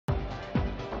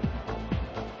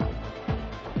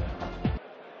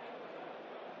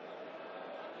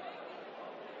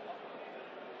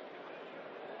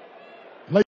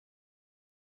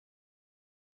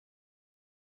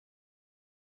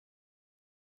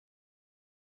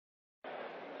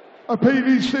a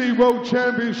PDC World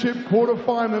Championship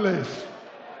quarter-finalist,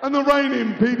 and the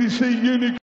reigning PDC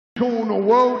Unicorn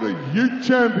World Youth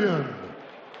Champion.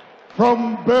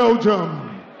 From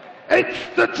Belgium, it's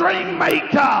the Dream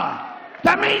Maker,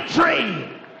 Dimitri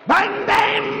van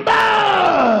den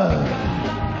Bergh!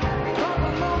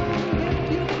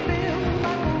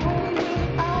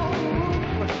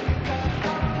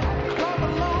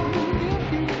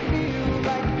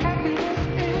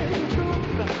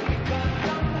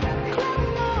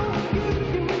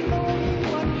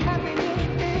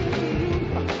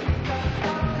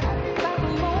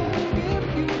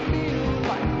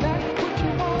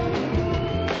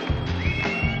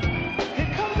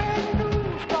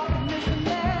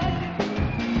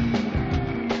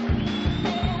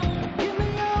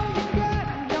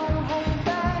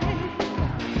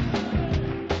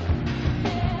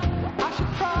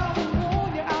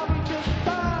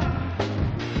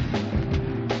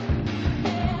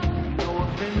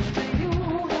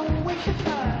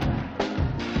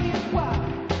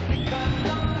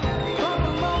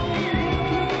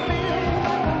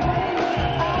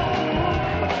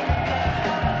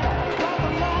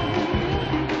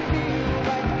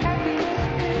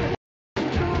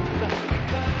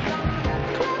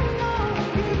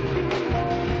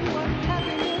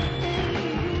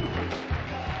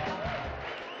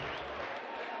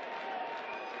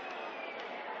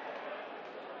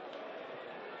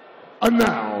 And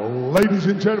now, ladies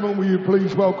and gentlemen, will you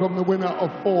please welcome the winner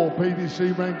of 4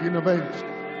 PDC ranking events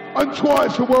and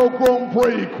twice a World Grand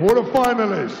Prix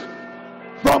quarter-finalist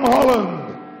from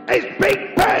Holland, it's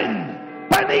Big Ben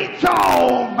Benito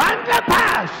van der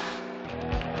Pas.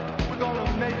 We're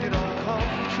gonna make it all come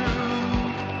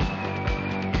true.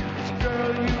 This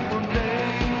girl, you were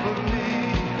made for me.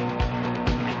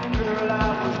 Girl, I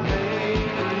was made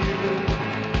for you.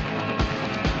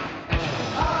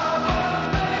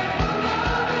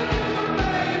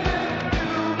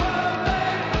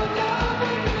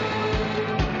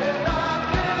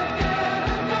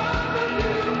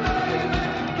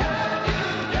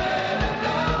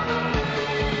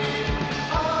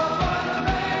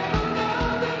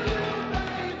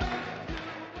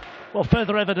 Well,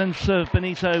 further evidence of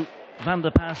Benito van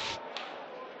der Pas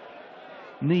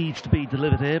needs to be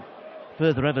delivered here.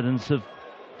 Further evidence of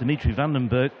Dimitri van den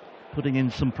Bergh putting in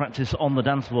some practice on the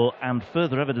dance floor, and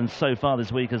further evidence so far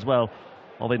this week as well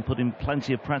of him putting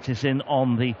plenty of practice in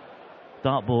on the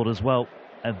dartboard as well.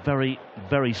 A very,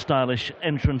 very stylish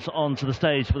entrance onto the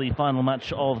stage for the final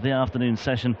match of the afternoon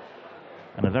session.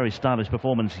 And a very stylish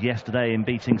performance yesterday in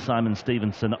beating Simon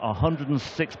Stevenson.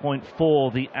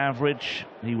 106.4 the average.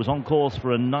 He was on course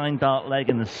for a 9-dart leg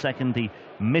in the second. He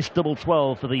missed double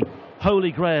 12 for the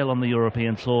Holy Grail on the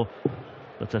European Tour.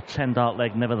 But a 10-dart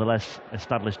leg nevertheless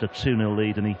established a 2-0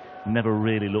 lead, and he never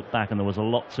really looked back. And there was a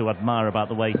lot to admire about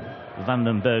the way van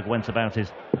den Bergh went about his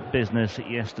business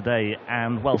yesterday.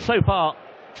 And well, so far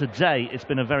today it's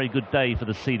been a very good day for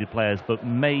the seeded players, but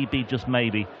maybe, just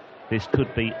maybe, this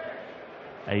could be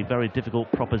a very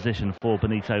difficult proposition for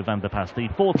Benito van der Pas. The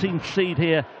 14th seed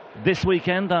here this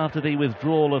weekend after the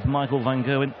withdrawal of Michael van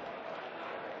Gerwen.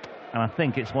 And I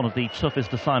think it's one of the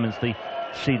toughest assignments the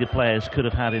seeded players could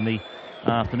have had in the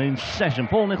afternoon session.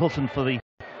 Paul Nicholson for the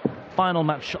final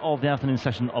match of the afternoon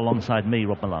session alongside me,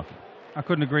 Rob Malarkey. I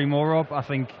couldn't agree more, Rob. I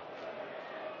think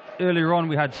earlier on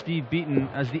we had Steve Beaton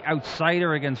as the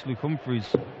outsider against Luke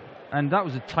Humphries, and that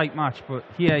was a tight match, but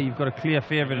here you've got a clear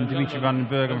favourite in Dimitri van den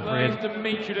Bergh, I'm afraid.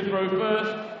 Dimitri to throw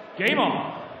first. Game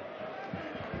on.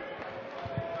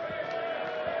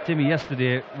 Timmy,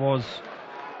 yesterday was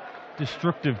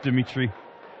destructive, Dimitri,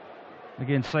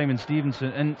 against Simon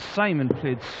Stevenson, and Simon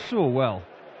played so well,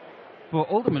 but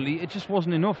ultimately it just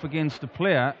wasn't enough against a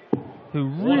player who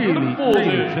really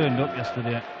turned up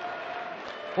yesterday.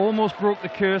 Almost broke the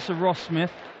curse of Ross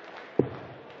Smith,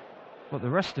 but the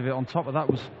rest of it on top of that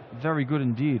was very good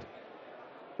indeed.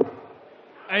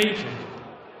 8.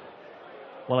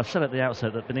 Well, I said at the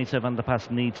outset that Benito van der Pas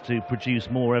needs to produce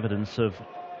more evidence of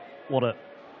what a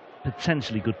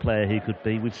potentially good player he could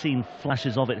be. We've seen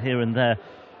flashes of it here and there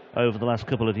over the last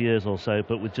couple of years or so,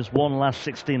 but with just one last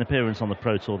 16 appearance on the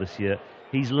Pro Tour this year,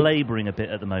 he's labouring a bit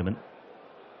at the moment.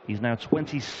 He's now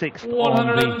 26th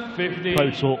on the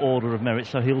Pro Tour Order of Merit,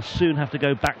 so he'll soon have to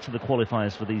go back to the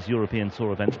qualifiers for these European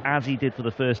Tour events, as he did for the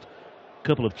first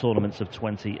couple of tournaments of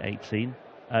 2018.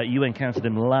 You encountered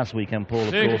him last weekend, Paul,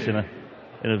 of course, in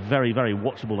a very, very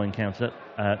watchable encounter.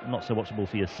 Not so watchable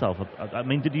for yourself. I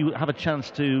mean, did you have a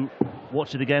chance to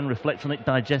watch it again, reflect on it,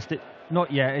 digest it?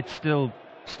 Not yet. It's still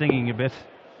stinging a bit.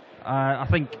 I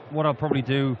think what I'll probably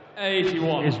do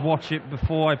 81. is watch it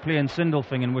before I play in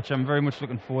Sindelfingen, which I'm very much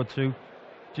looking forward to.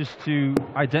 just to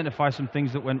identify some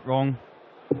things that went wrong.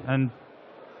 And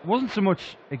it wasn't so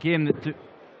much a game that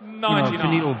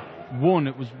Benito won,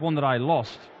 it was one that I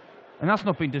lost. And that's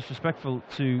not being disrespectful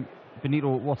to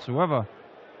Benito whatsoever,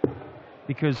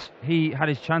 because he had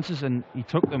his chances and he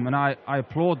took them, and I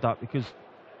applaud that, because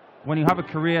when you have a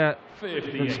career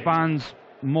that spans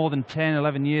more than 10,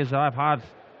 11 years that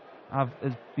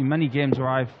there's been many games where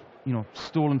I've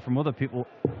stolen from other people,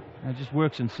 and it just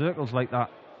works in circles like that.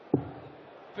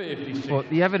 56. But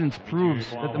the evidence proves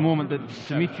at the moment that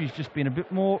Dimitri's just been a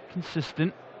bit more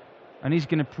consistent, and he's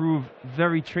going to prove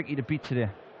very tricky to beat today.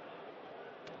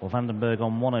 Well, Vandenberg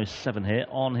on 107 here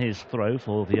on his throw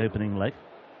for the opening leg.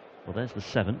 Well, there's the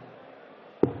 7.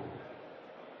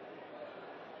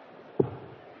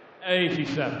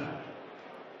 87.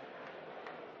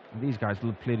 These guys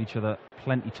will have played each other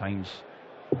plenty times.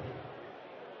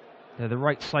 They're the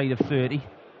right side of 30,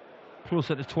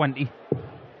 closer to 20.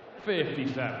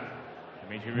 57.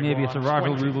 Maybe it's a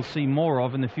rivalry we'll see more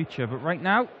of in the future, but right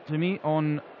now, Jimmy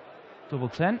on double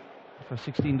 10 for a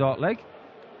 16-dart leg.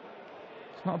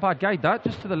 It's not a bad guide, that,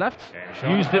 just to the left.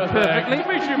 Used it perfectly.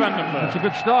 It's a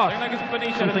good start.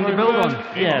 Something to build on.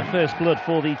 Yeah, first blood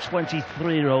for the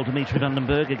 23-year-old Dimitri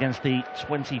Vandenberg against the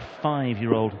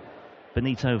 25-year-old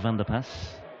Benito van der Pas.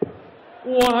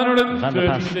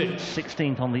 136.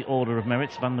 16th on the order of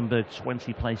merits. Vandenberg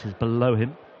 20 places below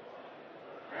him.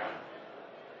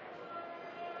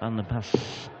 Van der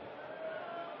Pas,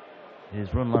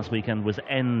 his run last weekend was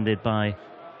ended by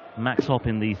Max Hopp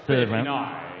in the third round.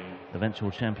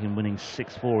 Eventual champion winning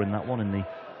 6-4 in that one in the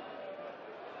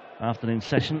afternoon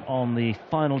session on the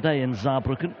final day in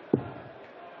Saarbrücken.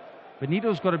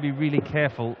 Benito's got to be really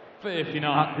careful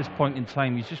 59. at this point in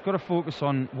time. He's just got to focus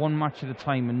on one match at a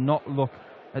time and not look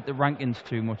at the rankings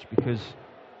too much, because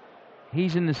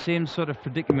he's in the same sort of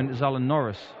predicament as Alan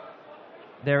Norris.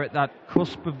 They're at that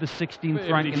cusp of the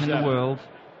 16th ranking in the world.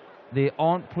 They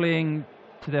aren't playing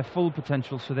to their full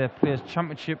potential, so their Players'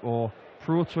 Championship or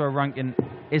Pro Tour ranking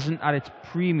isn't at its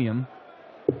premium.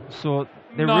 So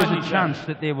there is a chance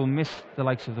that they will miss the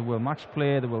likes of the World Match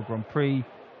Play, the World Grand Prix,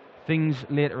 things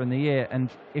later in the year. And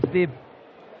if they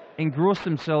engross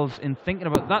themselves in thinking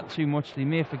about that too much, they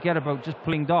may forget about just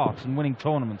playing darts and winning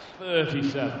tournaments.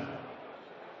 37.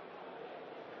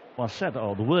 Well,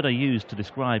 the word I used to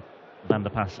describe Van der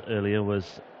Pas earlier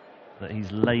was that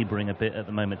he's labouring a bit at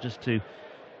the moment, just to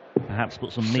perhaps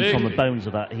put some meat on the bones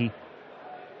of that. He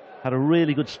had a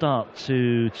really good start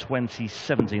to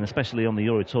 2017, especially on the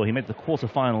Euro Tour. He made the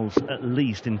quarterfinals at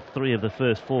least in 3 of the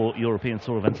first 4 European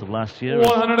Tour events of last year.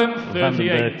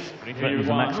 138. Threatens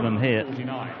the maximum here.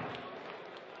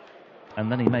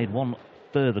 And then he made one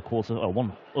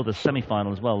other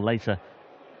semi-final as well later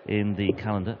in the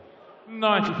calendar.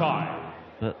 95.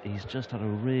 But he's just had a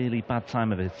really bad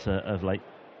time of it of late.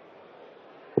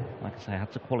 Like I say, I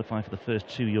had to qualify for the first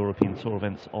 2 European Tour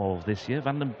events of this year.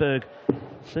 Vandenberg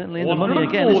certainly in the money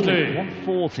again.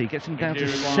 140 gets him down to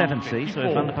 70. So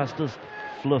if Van der Pas does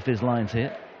fluff his lines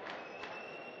here,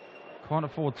 can't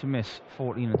afford to miss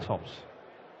 14 and tops.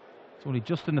 It's only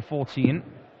just in the 14.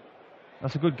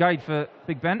 That's a good guide for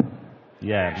Big Ben.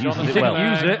 Yeah, he didn't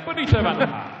use it.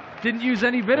 Didn't use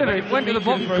any bit of it. Went to the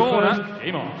bottom corner.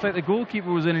 It's like the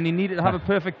goalkeeper was in and he needed to have a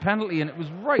perfect penalty, and it was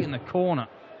right in the corner.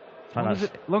 As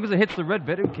long as it hits the red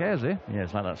bit, who cares, eh? Yeah,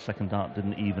 it's like that second dart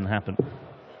didn't even happen.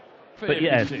 But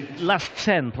yeah, last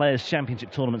 10 Players'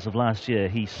 Championship tournaments of last year,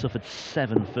 he suffered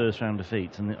 7 first-round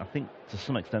defeats, and I think to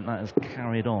some extent that has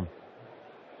carried on.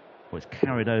 Well, it's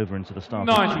carried over into the start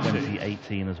of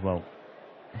 2018 as well.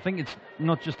 I think it's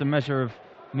not just a measure of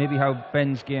maybe how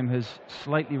Ben's game has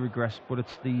slightly regressed, but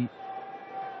it's the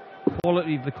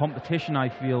quality of the competition, I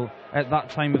feel, at that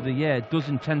time of the year. It does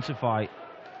intensify.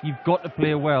 You've got to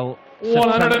play well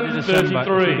September to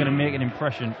December if you're going to make an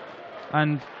impression.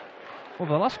 And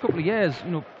over the last couple of years,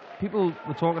 people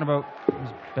were talking about,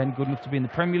 is Ben good enough to be in the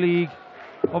Premier League?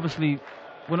 Obviously,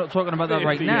 we're not talking about that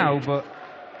right now, but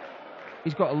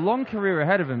he's got a long career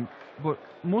ahead of him. But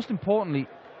most importantly,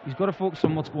 he's got to focus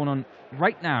on what's going on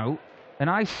right now. And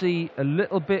I see a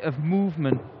little bit of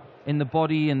movement in the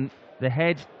body and the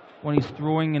head when he's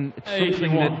throwing, and it's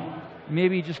something that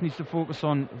maybe he just needs to focus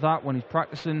on that when he's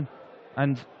practicing.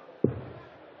 And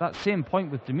that same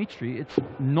point with Dimitri, it's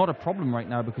not a problem right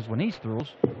now, because when he throws,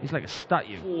 he's like a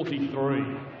statue.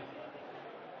 43.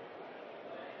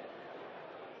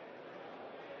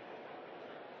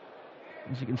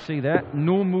 As you can see there,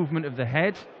 no movement of the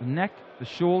head, the neck, the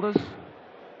shoulders,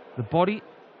 the body,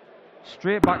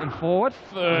 straight back and forward.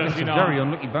 It's a very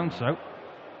unlucky bounce out.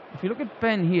 If you look at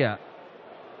Ben here,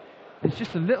 it's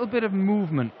just a little bit of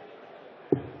movement.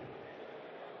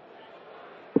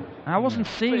 And I wasn't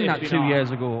seeing that 2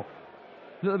 years ago.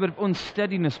 A little bit of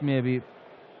unsteadiness maybe.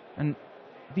 And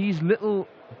these little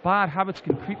bad habits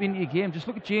can creep into your game. Just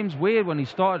look at James Wade when he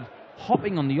started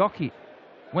hopping on the hockey.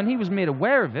 When he was made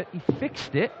aware of it, he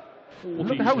fixed it. And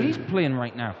look at how he's playing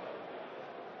right now.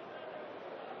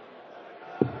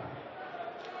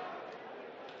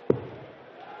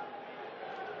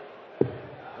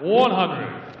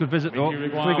 Good visit though. 3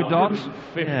 good darts.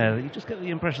 Yeah, you just get the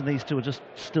impression these two are just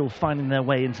still finding their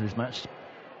way into this match.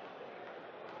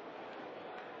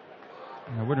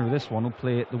 And the winner of this one will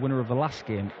play the winner of the last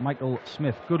game, Michael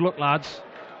Smith. Good luck, lads.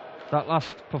 That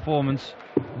last performance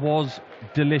was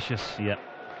delicious. Yeah.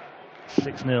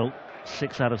 6-0,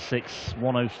 6 out of 6,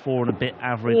 104 and a bit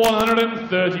average.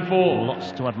 134.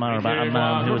 Lots to admire about a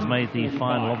man who has made the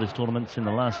final of this tournament in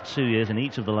the last 2 years, in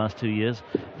each of the last 2 years.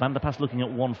 Van der Pas looking at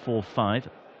 145.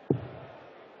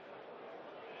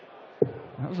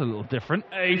 That was a little different.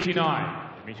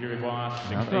 89. Dimitri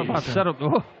requires Not a bad setup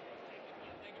though.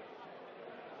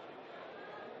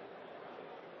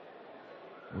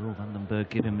 Will van den Bergh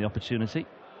give him the opportunity?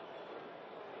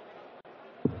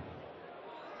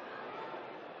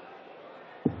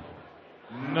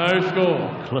 No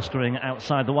score. Clustering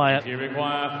outside the wire. Dimitri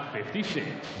requires 56.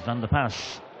 Van der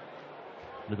Pas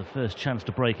with the first chance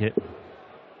to break it.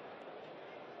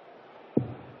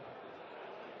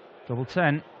 Double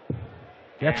 10.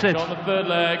 Gets it. On the third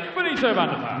leg, Benito van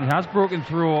der Pas. He has broken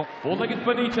through. Fourth leg is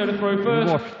Benito to throw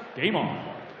first. What? Game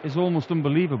on. Is almost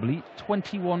unbelievably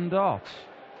 21 darts.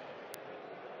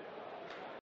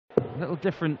 A little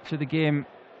different to the game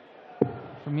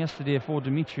from yesterday for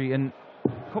Dimitri, and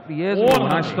a couple of years ago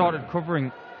when I started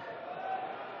covering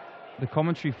the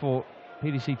commentary for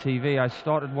PDC TV, I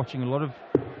started watching a lot of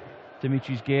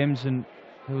Dimitri's games, and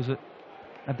there was a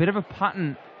bit of a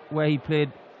pattern where he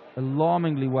played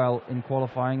alarmingly well in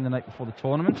qualifying the night before the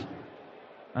tournament,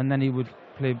 and then he would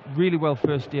play really well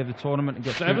first day of the tournament and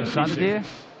get through to Saturday,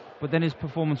 but then his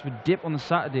performance would dip on the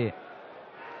Saturday.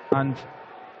 And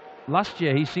last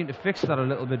year he seemed to fix that a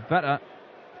little bit better,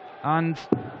 and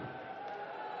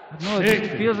I don't know, it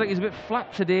just feels like he's a bit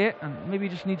flat today, and maybe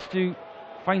he just needs to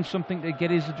find something to get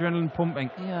his adrenaline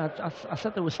pumping. Yeah, I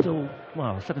said they were still,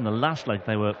 well, I said in the last leg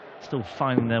they were still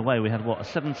finding their way. We had, what, a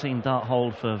 17 dart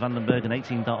hold for Van den Bergh, an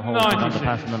 18 dart hold for Van der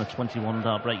Pas, and then a 21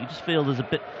 dart break. You just feel there's a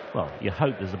bit, well, you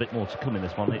hope there's a bit more to come in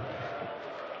this one.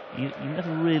 You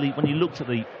never really, when you looked at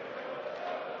the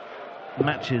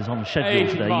matches on schedule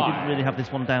today, you didn't really have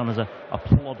this one down as a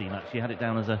ploddy match. You had it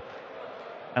down as an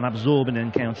absorbing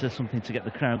encounter, something to get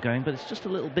the crowd going, but it's just a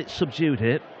little bit subdued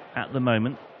here at the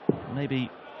moment. Maybe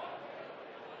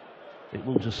it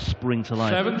will just spring to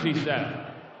life. 77.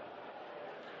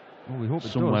 Well, we hope it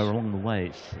somewhere does. along the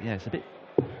way. It's a bit.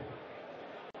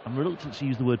 I'm reluctant to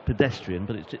use the word pedestrian,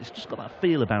 but it's just got that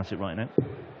feel about it right now.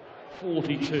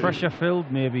 42. Pressure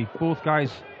filled, maybe. Both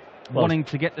guys wanting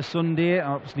to get to Sunday.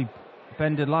 Obviously,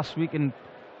 Ben did last week, and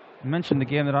mentioned the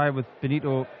game that I had with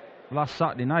Benito last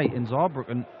Saturday night in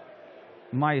Saarbrücken.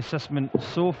 My assessment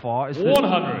so far is that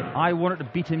 100. I wanted to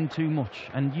beat him too much,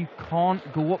 and you can't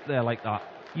go up there like that.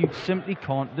 You simply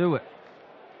can't do it,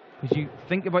 because you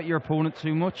think about your opponent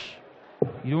too much.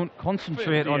 You don't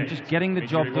concentrate on just getting the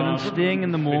job done and staying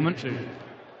in the moment. 52.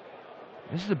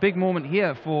 This is a big moment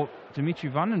here for Dimitri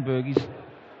van den Bergh. He's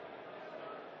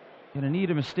going to need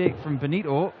a mistake from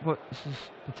Benito, but this is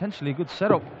potentially a good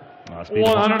setup.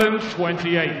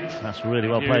 128. That's really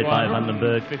well played by Van den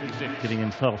Bergh, giving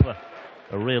himself a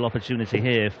real opportunity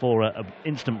here for an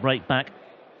instant break back.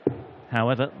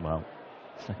 However, well,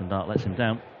 second dart lets him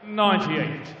down.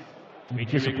 98.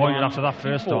 Disappointed after that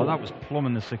first dart. That was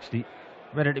plumbing the 60.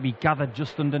 Ready to be gathered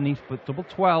just underneath, but double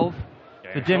 12.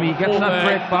 For Dimmy, gets that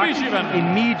break back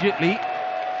immediately.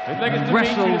 And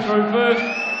wrestles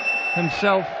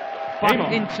himself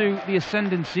back into the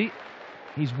ascendancy.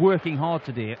 He's working hard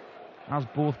today, as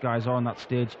both guys are on that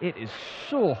stage. It is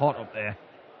so hot up there.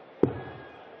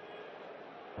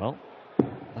 Well,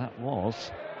 that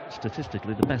was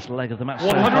statistically the best leg of the match so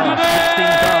 100 far. 16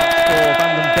 darts for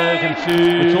Van den Bergh,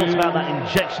 and we talked about that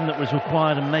injection that was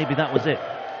required, and maybe that was it.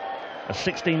 A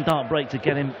 16 dart break to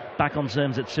get him back on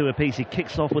terms at 2 apiece. He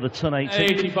kicks off with a ton 80.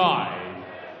 85.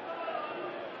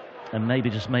 And maybe,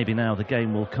 just maybe now, the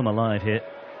game will come alive here.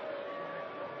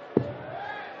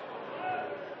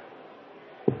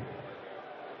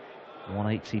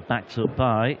 .180 backed up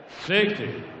by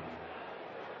 60.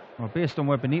 Well, based on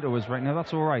where Benito is right now,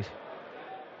 that's all right.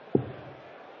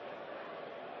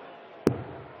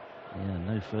 Yeah,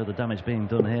 no further damage being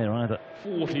done here either.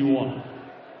 41.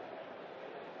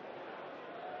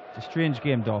 It's a strange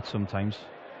game, darts, sometimes,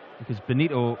 because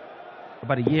Benito,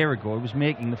 about a year ago, was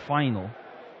making the final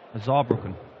at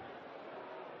Saarbrücken,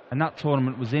 and that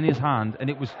tournament was in his hand, and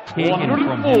it was taken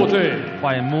from 140. him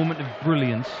by a moment of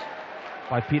brilliance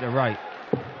by Peter Wright.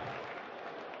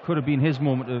 Could have been his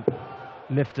moment to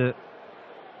lift a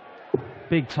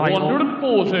big title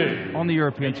 140. on the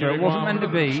European tour. It wasn't meant to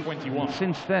be. 21.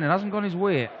 Since then, it hasn't gone his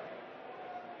way.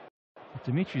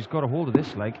 Dimitri's got a hold of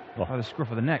this leg by the scruff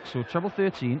of the neck. So treble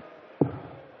 13,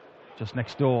 just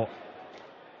next door.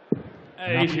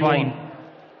 And that's 81. fine.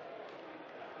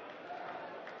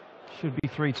 Should be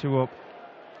 3-2 up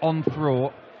on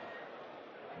throw.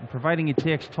 And providing he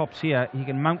takes tops here, he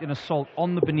can mount an assault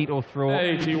on the Benito throw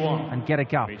 81. and get a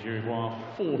gap. Dimitri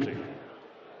 40.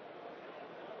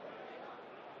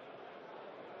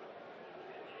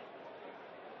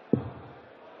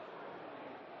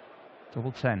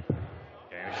 Double 10.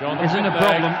 Shot Isn't a leg,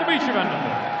 problem. Dimitri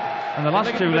Vandenberg. And the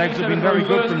last two legs have been very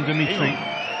good from Dimitri.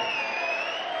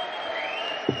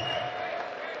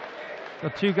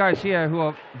 Got two guys here who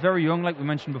are very young, like we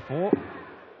mentioned before.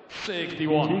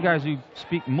 61. Two guys who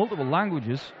speak multiple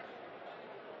languages.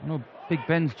 I know Big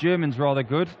Ben's German's rather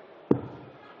good.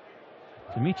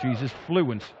 Dimitri's is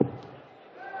fluent.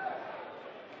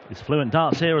 He's fluent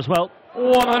darts here as well.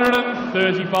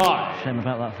 135. Shame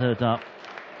about that third dart.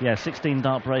 Yeah, 16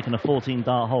 dart break and a 14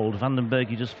 dart hold.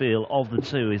 Vandenberg, you just feel, of the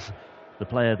two, is the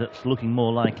player that's looking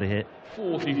more likely here.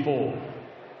 44.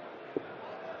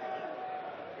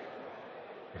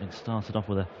 Having started off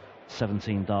with a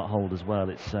 17 dart hold as well.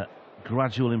 It's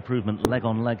gradual improvement, leg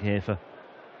on leg here for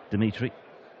Dimitri.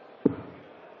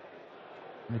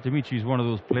 Dimitri's one of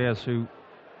those players who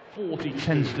 42.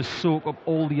 tends to soak up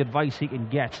all the advice he can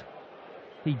get.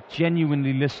 He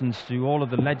genuinely listens to all of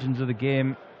the legends of the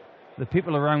game, the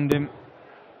people around him,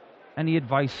 any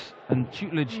advice and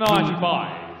tutelage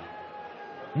 95.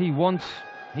 he wants,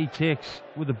 he takes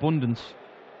with abundance.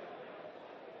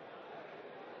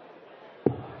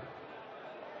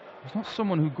 He's not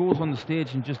someone who goes on the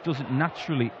stage and just does it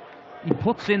naturally. He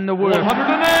puts in the work. 108.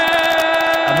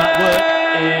 And that work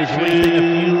is reaping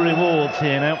a few rewards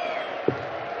here now.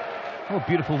 Oh,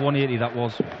 beautiful 180 that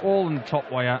was. All in the top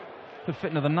wire. Could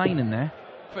fit another 9 in there.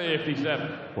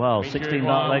 57. Well, 16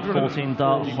 dart leg, 14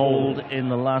 dart hold in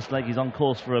the last leg. He's on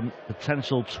course for a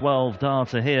potential 12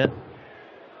 darter here.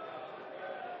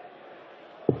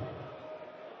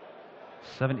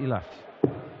 70 left.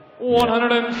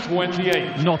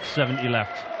 128. Not 70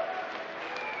 left.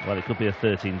 Well, it could be a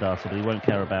 13 darter, but he won't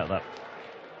care about that.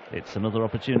 It's another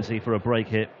opportunity for a break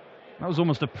here. That was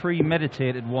almost a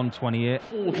premeditated 128.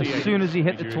 48. As soon as he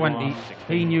hit the 20,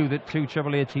 116. he knew that two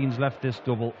treble 18s left this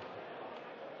double.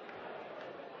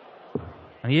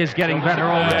 And he is getting better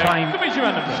all the time.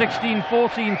 16,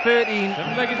 14, 13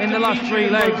 in the last 3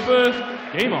 legs.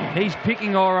 Game on. He's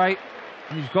picking all right.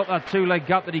 And he's got that 2-leg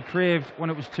gap that he craved when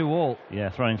it was 2-all. Yeah,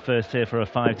 throwing first here for a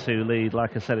 5-2 lead.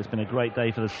 Like I said, it's been a great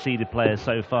day for the seeded players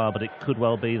so far, but it could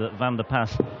well be that Van der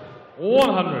Pas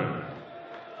 100.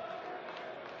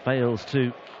 fails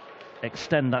to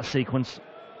extend that sequence.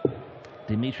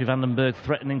 Dimitri Vandenberg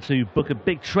threatening to book a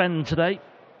big trend today.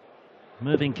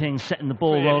 Mervyn King setting the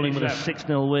ball rolling with a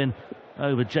 6-0 win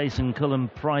over Jason Cullen.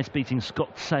 Price beating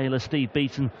Scott Taylor, Steve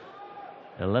Beaton.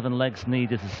 11 legs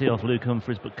needed to see off Luke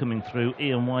Humphries, but coming through.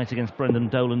 Ian White against Brendan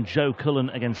Dolan, Joe Cullen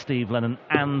against Steve Lennon,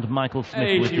 and Michael Smith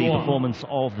 81. with the performance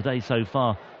of the day so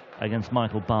far against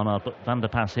Michael Barnard. But Van der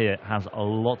Pas here has a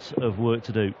lot of work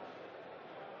to do.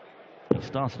 He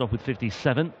started off with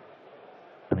 57,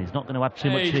 and he's not going to add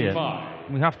too much here.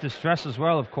 85. We have to stress as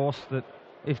well, of course, that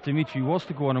if Dimitri was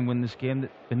to go on and win this game,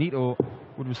 that Benito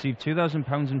would receive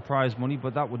 £2,000 in prize money,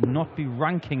 but that would not be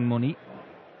ranking money.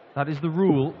 That is the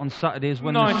rule on Saturdays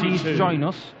when 92. the seeds join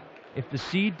us. If the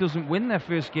seed doesn't win their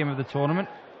first game of the tournament,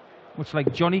 much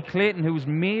like Johnny Clayton, who was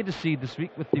made a seed this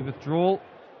week with the withdrawal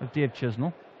of Dave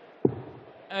Chisnell,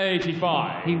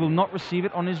 85. he will not receive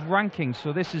it on his ranking.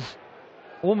 So this is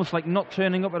almost like not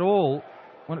turning up at all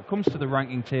when it comes to the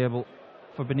ranking table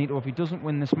for Benito if he doesn't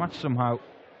win this match somehow.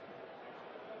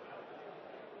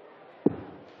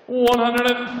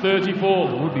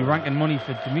 134. Would be ranking money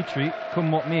for Dimitri,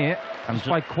 come what may. And just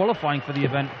by qualifying for the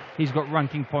event, he's got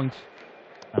ranking points.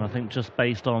 And I think just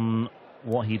based on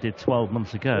what he did 12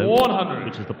 months ago, 100.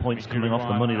 which is the points coming off,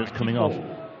 the money that's coming off,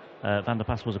 Van der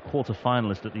Pas was a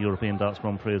quarter-finalist at the European Darts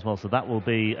Grand Prix as well, so that will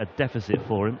be a deficit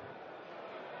for him.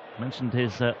 Mentioned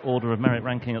his order of merit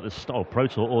ranking at the start, Pro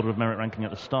Tour order of merit ranking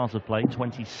at the start of play,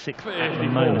 26th at the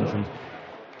moment, and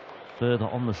further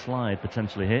on the slide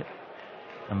potentially here.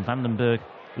 And Vandenberg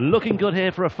looking good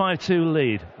here for a 5-2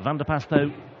 lead. Van der Pas,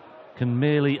 though, can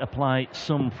merely apply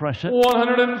some pressure.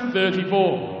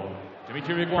 134.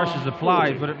 Dimitri Pressure's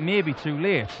applied, but it may be too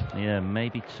late. Yeah,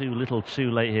 maybe too little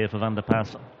too late here for Van der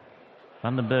Pas.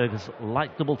 Vandenberg has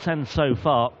liked double 10 so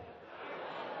far.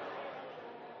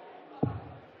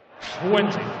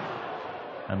 20.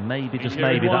 And maybe, just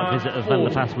maybe, that visit of Van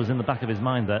der Pas was in the back of his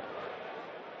mind there.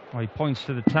 Well, he points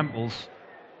to the temples.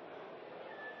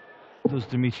 Does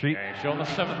Dimitri. Okay, shot on the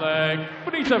 7th leg.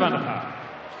 Benito Van der Pas.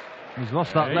 He's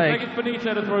lost that leg. It's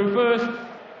Benito to throw first.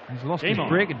 He's lost Game his on.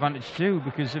 break advantage too,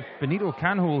 because if Benito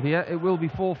can hold here, it will be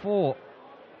 4-4.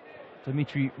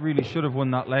 Dimitri really should have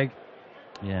won that leg.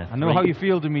 Yeah. I know how you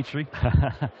feel, Dimitri.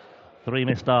 3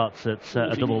 missed starts at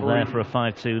a double there for a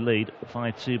 5-2 lead.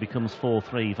 5-2 becomes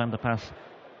 4-3. Van der Pas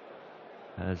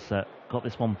has got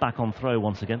this one back on throw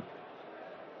once again.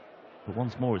 But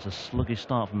once more, it's a sluggish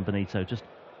start from Benito. Just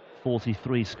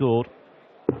 43 scored.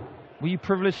 Were you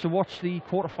privileged to watch the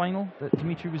quarter-final that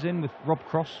Dimitri was in with Rob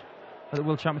Cross at the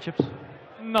World Championships?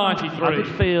 93. I did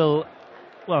feel,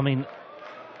 well, I mean,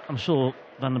 I'm sure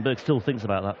Vandenberg still thinks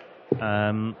about that.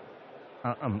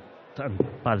 And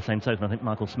by the same token, I think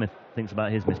Michael Smith thinks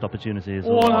about his missed opportunity as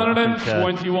well.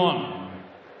 121.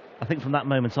 I think from that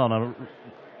moment on,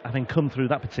 having come through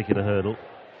that particular hurdle,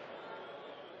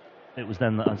 it was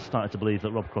then that I started to believe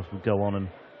that Rob Cross would go on and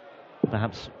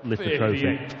perhaps lift the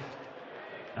trophy.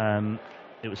 58.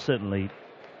 It was certainly,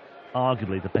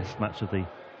 arguably, the best match of the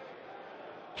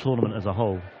tournament as a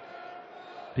whole.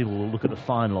 People will look at the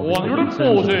final, obviously, but in terms of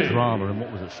the 140. drama and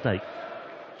what was at stake.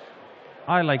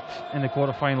 I liked in the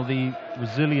quarter-final the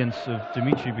resilience of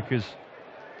Dimitri, because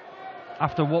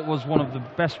after what was one of the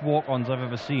best walk-ons I've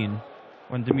ever seen,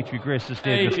 when Dimitri graced the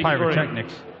stage with 83.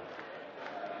 pyrotechnics,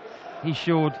 he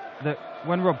showed that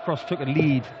when Rob Cross took a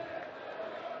lead,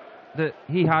 that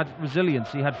he had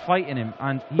resilience, he had fight in him,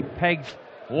 and he pegged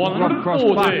Rob Cross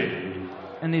back, 140.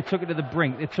 and they took it to the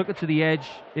brink, they took it to the edge.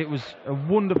 It was a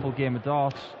wonderful game of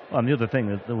darts. Well, and the other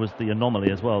thing, there was the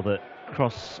anomaly as well, that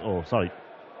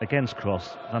against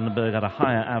Cross, Vandenberg had a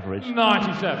higher average.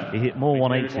 97. He hit more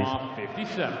 180s,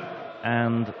 57.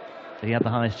 and he had the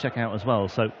highest checkout as well.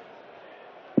 So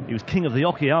he was king of the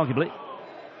hockey, arguably.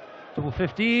 Double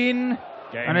 15,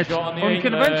 Game and it's shot on the 8th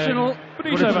unconventional, leg. but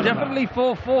Benito it's Van der Pas. definitely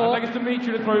I'd 4-4. like us to meet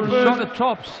you to throw Shot first. at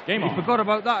tops. Game He on. forgot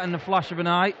about that in the flash of an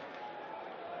eye.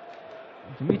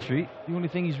 Dimitri, the only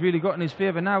thing he's really got in his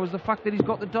favour now is the fact that he's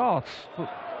got the darts. But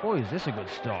boy, is this a good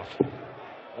start.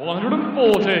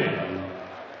 140.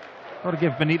 Got to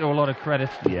give Benito a lot of credit.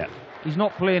 Yeah. He's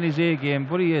not playing his A game,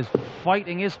 but he is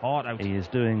fighting his heart out. He is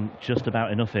doing just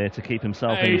about enough here to keep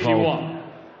himself involved. 81.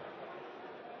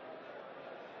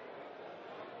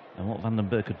 And what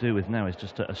Vandenberg could do with now is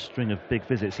just a string of big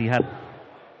visits. He had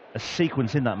a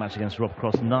sequence in that match against Rob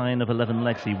Cross. 9 of 11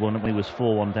 legs he won when he was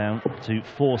 4-1 down to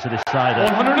force a decider.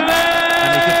 108.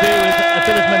 And he could do with a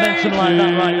bit of momentum like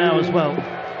that right now as well.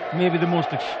 Maybe the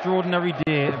most extraordinary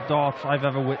day of darts I've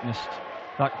ever witnessed.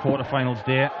 That quarterfinals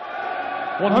day.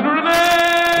 108.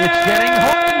 It's getting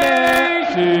hot in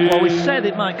there. Well, we said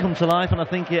it might come to life, and I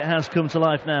think it has come to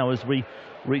life now as we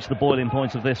reach the boiling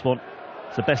point of this one.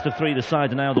 It's a best of 3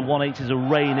 decider now. The 180s are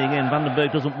raining in.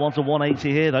 Vandenberg doesn't want a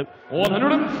 180 here, though.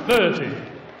 130.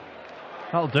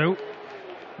 That'll do.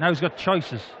 Now he's got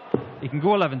choices. He can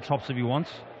go 11 tops if he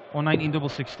wants, or 19 double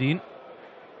 16,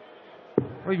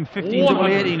 or even 15 double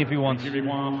 18 if he wants.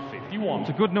 51. It's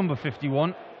a good number,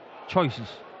 51. Choices.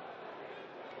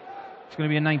 It's going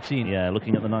to be a 19. Yeah,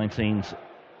 looking at the 19s,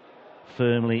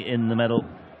 firmly in the medal.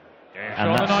 Game And shot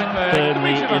on the that's 9th leg.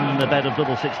 firmly Benito Van in der the Pas. bed of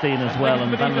double 16 as well.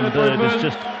 And Benito Vandenberg has first.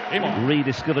 just Game on.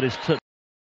 rediscovered his touch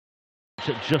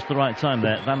at just the right time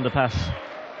there. Van der Pas,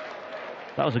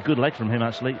 that was a good leg from him,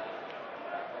 actually.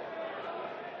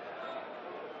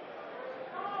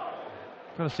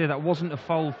 Got to say, that wasn't a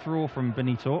foul throw from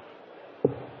Benito.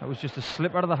 That was just a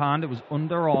slip out of the hand. It was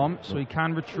underarm, so he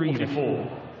can retrieve it.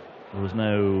 44. There was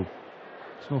no...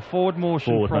 It's no forward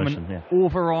motion Forward from motion, an yeah.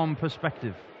 overarm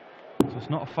perspective. So it's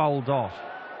not a foul dart.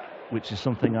 which is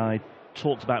something I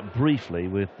talked about briefly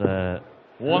with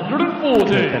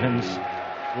 140. Evans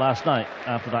last night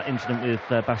after that incident with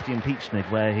Bastian Piechnig,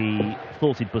 where he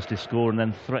thought he'd bust his score and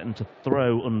then threatened to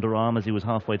throw underarm as he was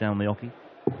halfway down the hockey.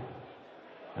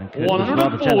 And Kurt was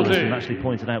rather generous and actually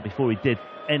pointed out before he did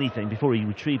anything, before he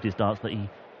retrieved his darts, that he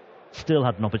still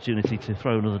had an opportunity to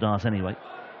throw another dart anyway.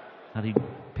 Had he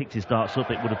picked his darts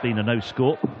up, it would have been a no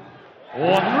score.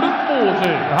 140.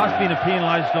 There has been a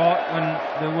penalised dart when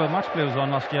the World Match Play was on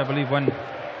last year, I believe, when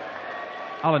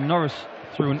Alan Norris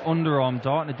threw an underarm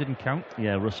dart and it didn't count.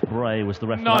 Yeah, Russ Bray was the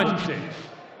referee. 96.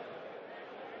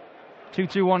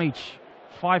 2-2-1 each.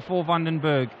 5-4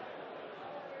 Vandenberg.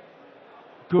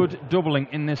 Good doubling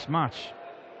in this match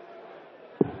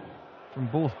from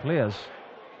both players.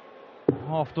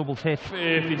 Half doubles hit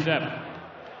 57.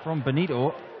 from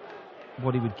Benito.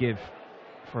 What he would give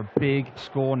for a big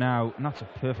score now, and that's a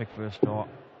perfect first start.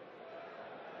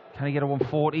 Can he get a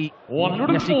 140?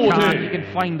 140. Yes, he can. He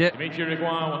can find it. Dimitri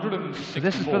require 164. So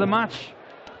this is for the match.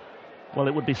 Well,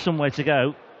 it would be some way to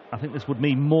go. I think this would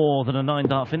mean more than a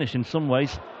 9-dart finish in some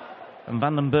ways. And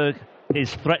Bergh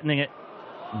is threatening it.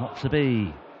 Not to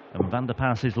be. And Van der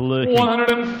Pas is lurking,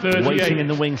 138. waiting in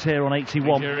the wings here on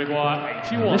 81. Dimitri require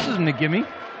 81. This isn't a gimme.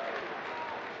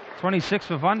 26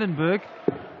 for Bergh.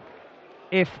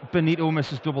 If Benito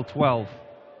misses double 12.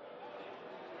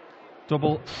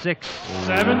 Double 6.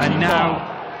 75. And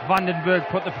now Bergh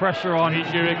put the pressure on.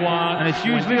 Dimitri require And it's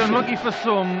usually 26. unlucky for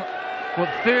some, but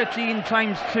 13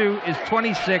 times 2 is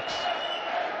 26.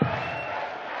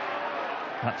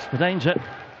 That's the danger.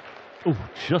 Oh,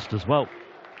 just as well.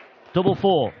 Double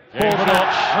 4 for the Yes,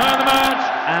 Dutch. and the match.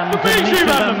 And Dimitri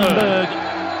Dimitri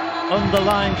Bergh.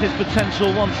 underlines his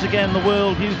potential once again. The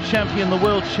World Youth Champion, the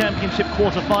World Championship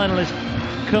quarter-finalist,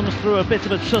 comes through a bit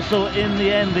of a tussle in the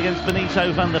end against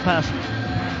Benito Van der Pas.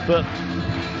 But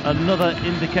another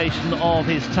indication of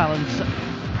his talents.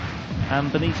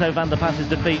 And Benito Van der Pas's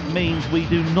defeat means we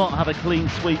do not have a clean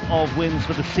sweep of wins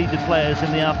for the seeded players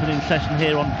in the afternoon session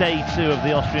here on day 2 of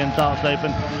the Austrian Darts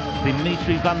Open.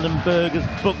 Dimitri Bergh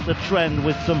has booked the trend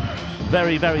with some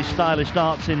very, very stylish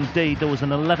darts indeed. There was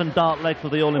an 11-dart leg for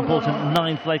the all-important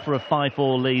 9th leg for a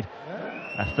 5-4 lead,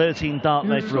 a 13-dart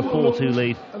leg for a 4-2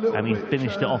 lead, and he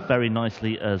finished it off very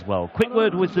nicely as well. Quick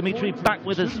word with Dimitri, back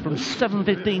with us from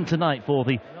 7:15 tonight for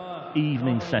the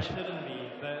evening session.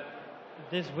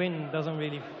 This win doesn't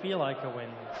really feel like a win,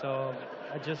 so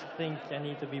I just think I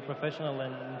need to be professional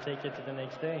and take it to the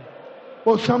next day.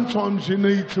 Well, sometimes you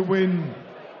need to win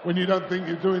when you don't think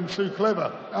you're doing too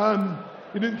clever.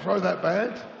 You didn't throw that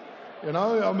bad, you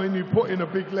know. I mean, you put in a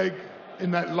big leg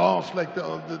in that last leg,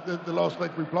 the last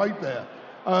leg we played there.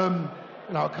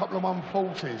 You know, a couple of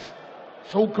 140s.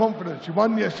 It's all confidence. You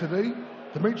won yesterday.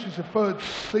 Dimitri's the 3rd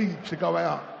seed to go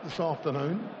out this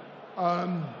afternoon.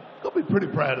 Got to be pretty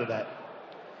proud of that.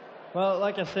 Well,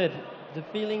 like I said, the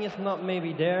feeling is not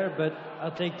maybe there, but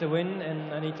I'll take the win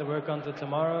and I need to work on to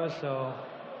tomorrow. So,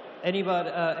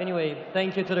 anyway,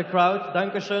 thank you to the crowd.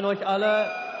 Dankeschön euch alle.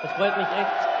 Es freut mich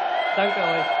echt. Danke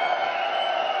euch.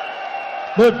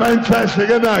 They're fantastic,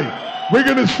 aren't they? We're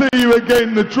going to see you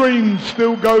again. The dream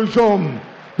still goes on.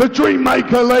 The dream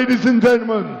maker, ladies and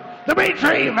gentlemen,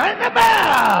 Dimitri Van der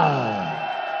Pas.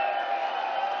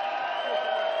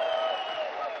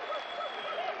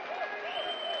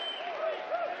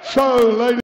 So, ladies